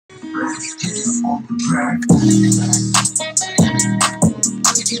One.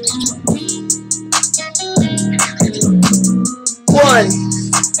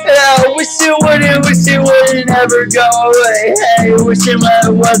 Yeah, wish it wouldn't ever go away. Hey, wishing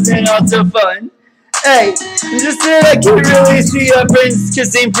it wasn't all so fun. Hey, just that I can really see a prince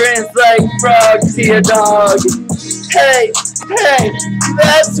kissing prince like frogs see a dog. Hey,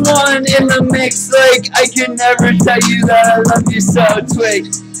 that's one in the mix. Like I could never tell you that I love you so, twig.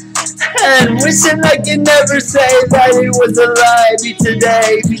 And wishing I could never say that it was a lie. Be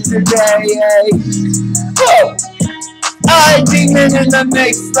today, hey. Oh. I demon in the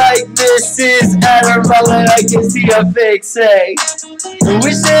mix like this is Adderall and I can see a fix, hey.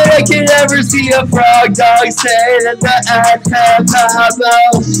 Wish that I could ever see a frog dog say that the ad-tab-abo.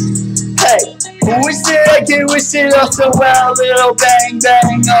 Hey, wish that I could wish it all so well, little bang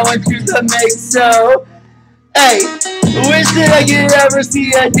bang going through the mix, so. Hey, wish that I could ever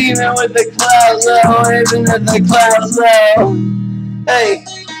see a demon with the cloud low, even at the cloud low. Hey.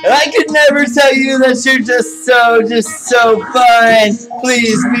 I could never tell you that you're just so fine.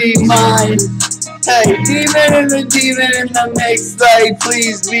 Please be mine. Hey, demon in the mix, like,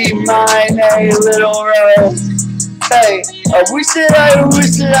 please be mine. Hey, little row. Hey, I wish that I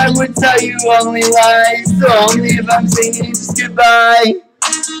would tell you only lies. Only if I'm singing just goodbye.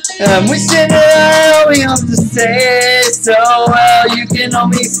 I'm wishing that I only have to say it so well. You can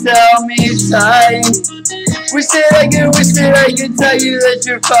only tell me time. Wish that I could tell you that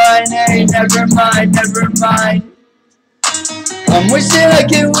you're fine. Hey, never mind. I'm wishing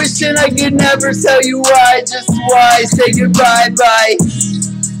I could never tell you why. Just why, say goodbye, bye.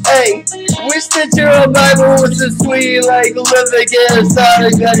 Hey, wish that your old Bible was so sweet, like Leviticus, all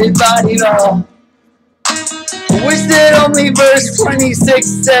the gutted body all. Wish that only verse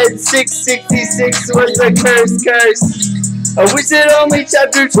 26 said 666 was a curse. I wish that only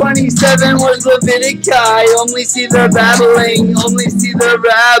chapter 27 was Leviticus. Only see the babbling, only see the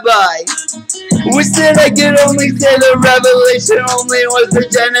rabbi. Wish that I could only say the revelation only was the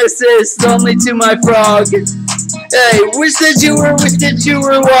Genesis, only to my frog. Hey, wish that you were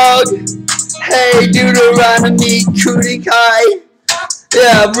wog. Hey, Deuteronomy, Cootie Kai.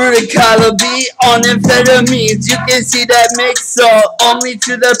 Yeah, Rudicala beat on amphetamines. You can see that mix, so only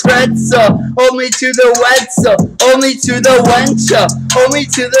to the pretzel, only to the wetzel, only to the wencha, only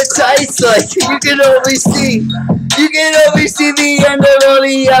to the tice. Like you can only see the end of all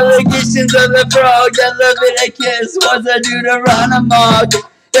the allegations of the frog. That Leviticus was a Deuteronomog.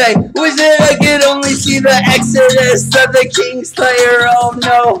 Hey, wish that I could only see the exodus of the Kingslayer. Oh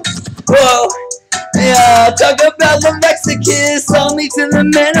no, whoa. Yeah, talk about the Mexicans, only to the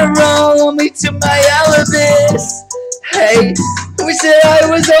mineral, only to my Alibis. Hey, wish that I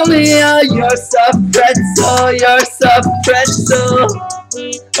was only your soft pretzel,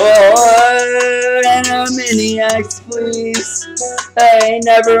 Oh, and a mini-X, please. Hey,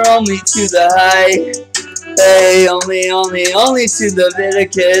 never only to the high. Hey, only to the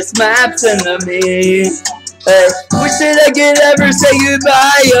Leviticus, maps and the me. Hey, wish that I could ever say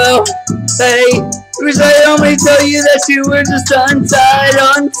goodbye, yo. Hey, wish I'd only tell you that you were just untied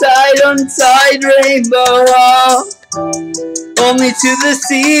rainbow. Only to the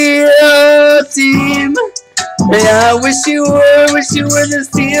SEAL team. Yeah, I wish you were the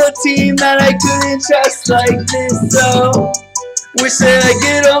SEAL team that I couldn't trust like this. So, wish that I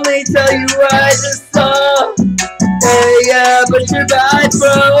could only tell you what I just saw. Hey, yeah, but you're bad,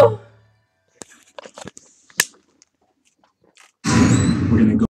 bro.